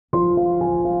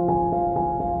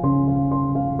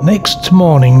Next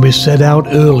morning we set out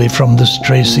early from the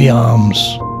Stracey Arms.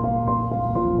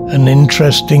 An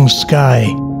interesting sky,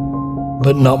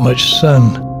 but not much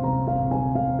sun.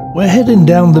 We're heading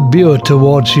down the Bure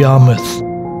towards Yarmouth.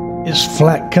 It's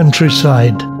flat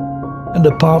countryside, and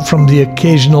apart from the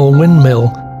occasional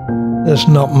windmill, there's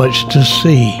not much to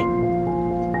see.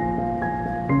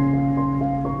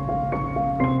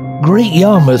 Great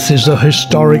Yarmouth is a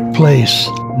historic place.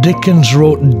 Dickens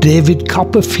wrote David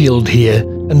Copperfield here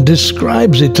and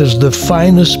describes it as the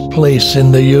finest place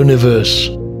in the universe.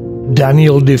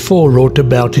 Daniel Defoe wrote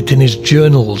about it in his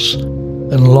journals,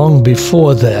 and long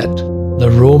before that, the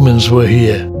Romans were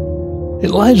here.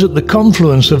 It lies at the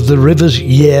confluence of the rivers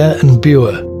Yare and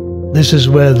Bure. This is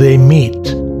where they meet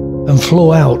and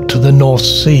flow out to the North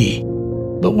Sea.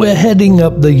 But we're heading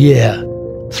up the Yare,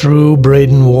 through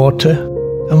Breydon Water,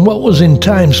 and what was in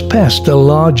times past a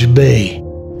large bay.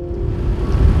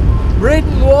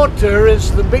 Breydon Water is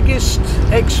the biggest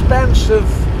expanse of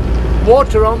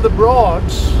water on the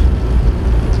Broads.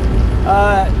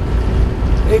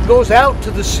 It goes out to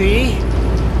the sea,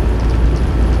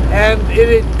 and it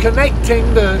is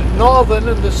connecting the northern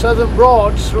and the southern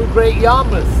Broads through Great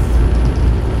Yarmouth.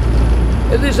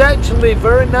 It is actually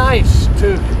very nice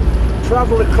to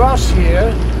travel across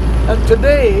here, and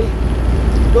today,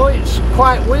 though it's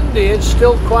quite windy, it's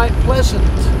still quite pleasant.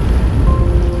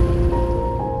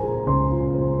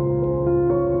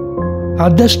 Our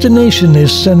destination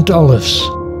is St. Olaves.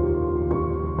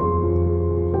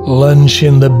 Lunch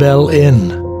in the Bell Inn,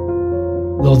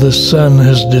 though the sun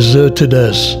has deserted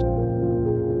us.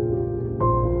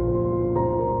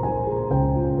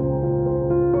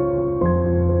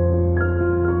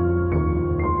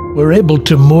 We're able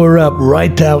to moor up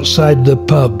right outside the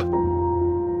pub,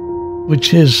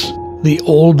 which is the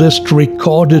oldest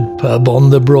recorded pub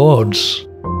on the Broads.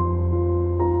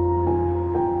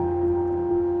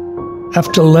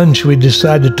 After lunch, we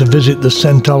decided to visit the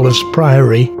St. Olaves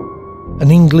Priory, an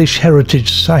English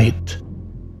heritage site.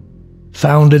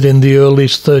 Founded in the early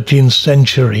 13th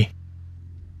century,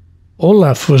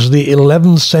 Olaf was the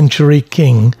 11th century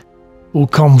king who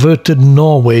converted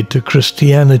Norway to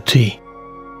Christianity.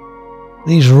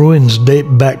 These ruins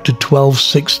date back to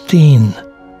 1216.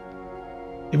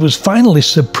 It was finally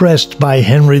suppressed by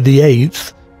Henry VIII.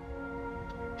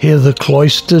 Here the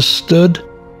cloisters stood,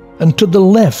 and to the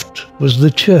left was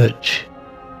the church.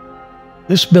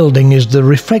 This building is the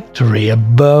refectory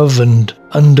above and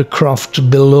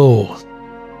undercroft below.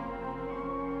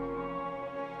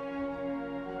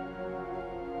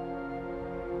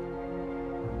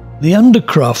 The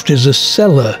undercroft is a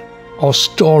cellar or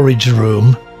storage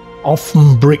room,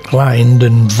 often brick-lined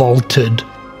and vaulted,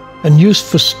 and used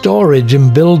for storage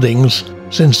in buildings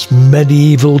since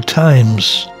medieval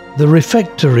times. The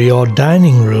refectory or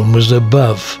dining room was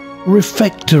above.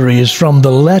 Refectory is from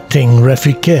the Latin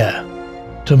reficere,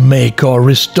 to make or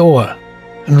restore,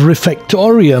 and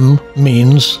refectorium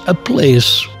means a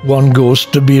place one goes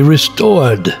to be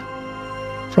restored,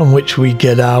 from which we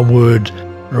get our word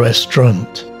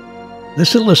restaurant.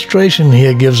 This illustration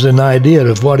here gives an idea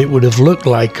of what it would have looked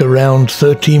like around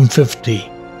 1350.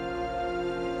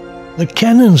 The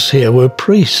canons here were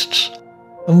priests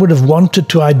and would have wanted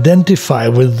to identify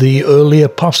with the early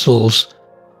apostles,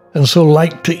 and so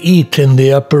liked to eat in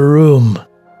the upper room.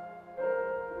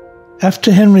 After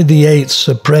Henry VIII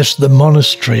suppressed the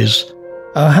monasteries,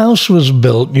 our house was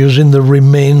built using the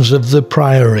remains of the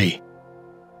priory.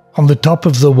 On the top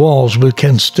of the walls we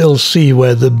can still see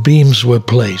where the beams were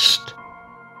placed.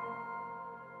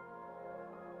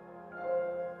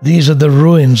 These are the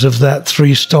ruins of that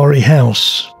three-story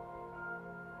house.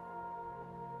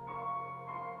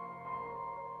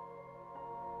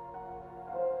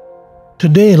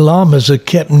 Today, llamas are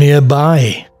kept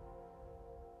nearby.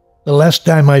 The last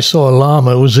time I saw a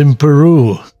llama was in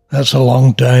Peru. That's a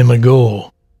long time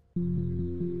ago.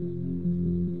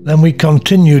 Then we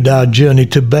continued our journey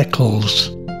to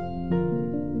Beccles.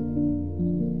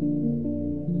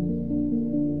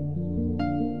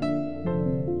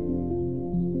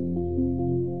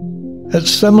 At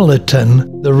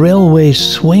Somerleyton, the railway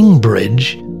swing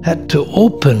bridge had to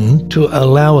open to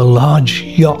allow a large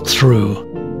yacht through.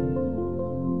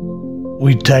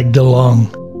 We tagged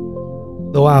along,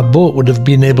 though our boat would have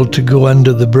been able to go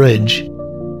under the bridge.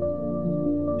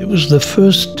 It was the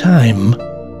first time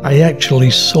I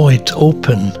actually saw it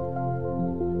open.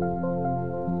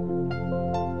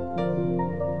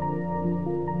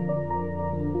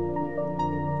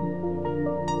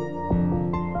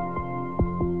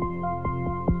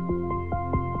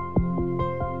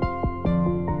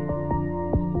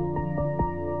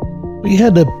 We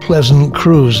had a pleasant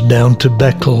cruise down to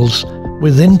Beccles,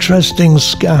 with interesting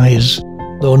skies,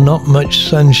 though not much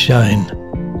sunshine.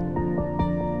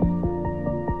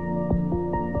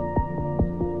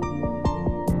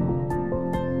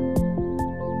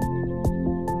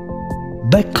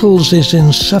 Beccles is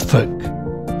in Suffolk,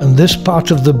 and this part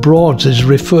of the Broads is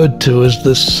referred to as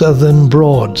the Southern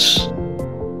Broads.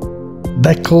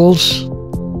 Beccles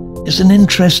is an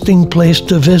interesting place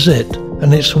to visit,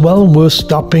 and it's well worth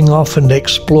stopping off and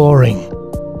exploring.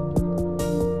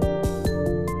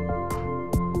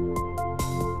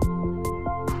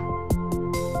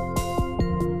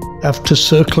 After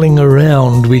circling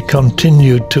around, we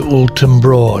continued to Oulton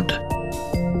Broad.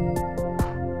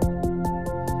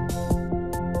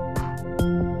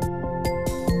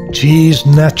 Cheese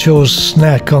nachos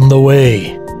snack on the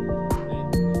way.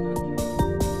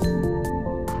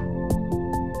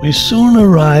 We soon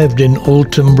arrived in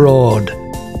Oulton Broad,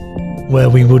 where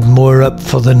we would moor up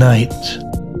for the night.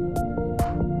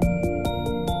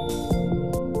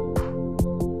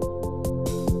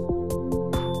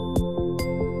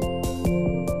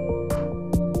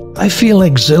 I feel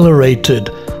exhilarated,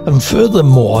 and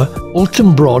furthermore,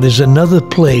 Oulton Broad is another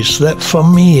place that for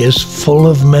me is full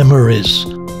of memories.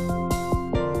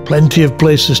 Plenty of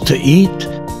places to eat,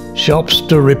 shops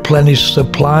to replenish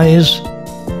supplies.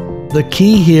 The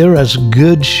key here has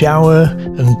good shower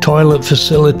and toilet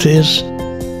facilities.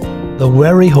 The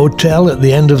Wherry Hotel at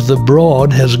the end of the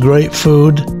Broad has great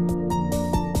food.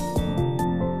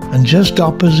 And just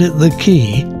opposite the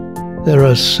quay, there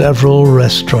are several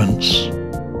restaurants.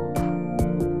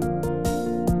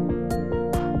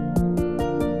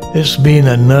 It's been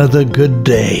another good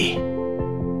day.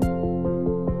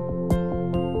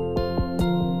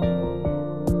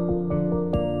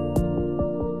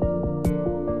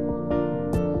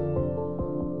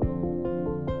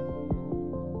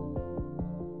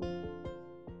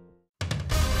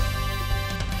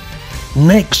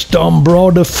 Next on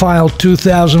Broadophile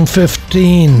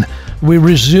 2015, we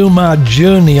resume our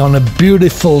journey on a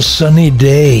beautiful sunny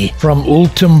day from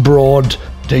Oulton Broad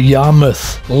to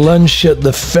Yarmouth, lunch at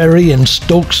the ferry in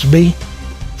Stokesby,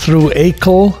 through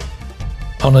Acle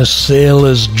on a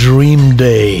sailor's dream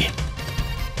day.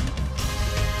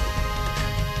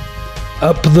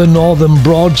 Up the northern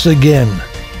Broads again.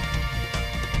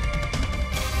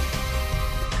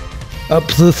 Up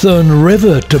the Thurne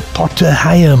River to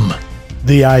Heigham,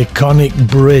 the iconic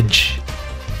bridge.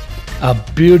 A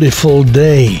beautiful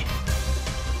day.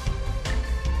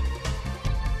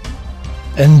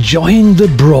 Enjoying the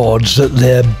Broads at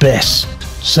their best.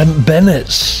 St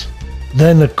Benet's,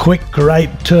 then a quick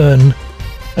right turn,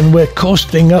 and we're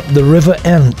coasting up the River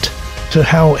Ant to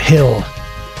Hout Hill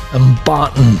and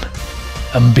Barton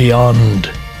and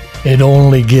beyond. It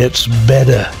only gets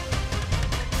better.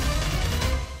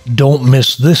 Don't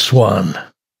miss this one.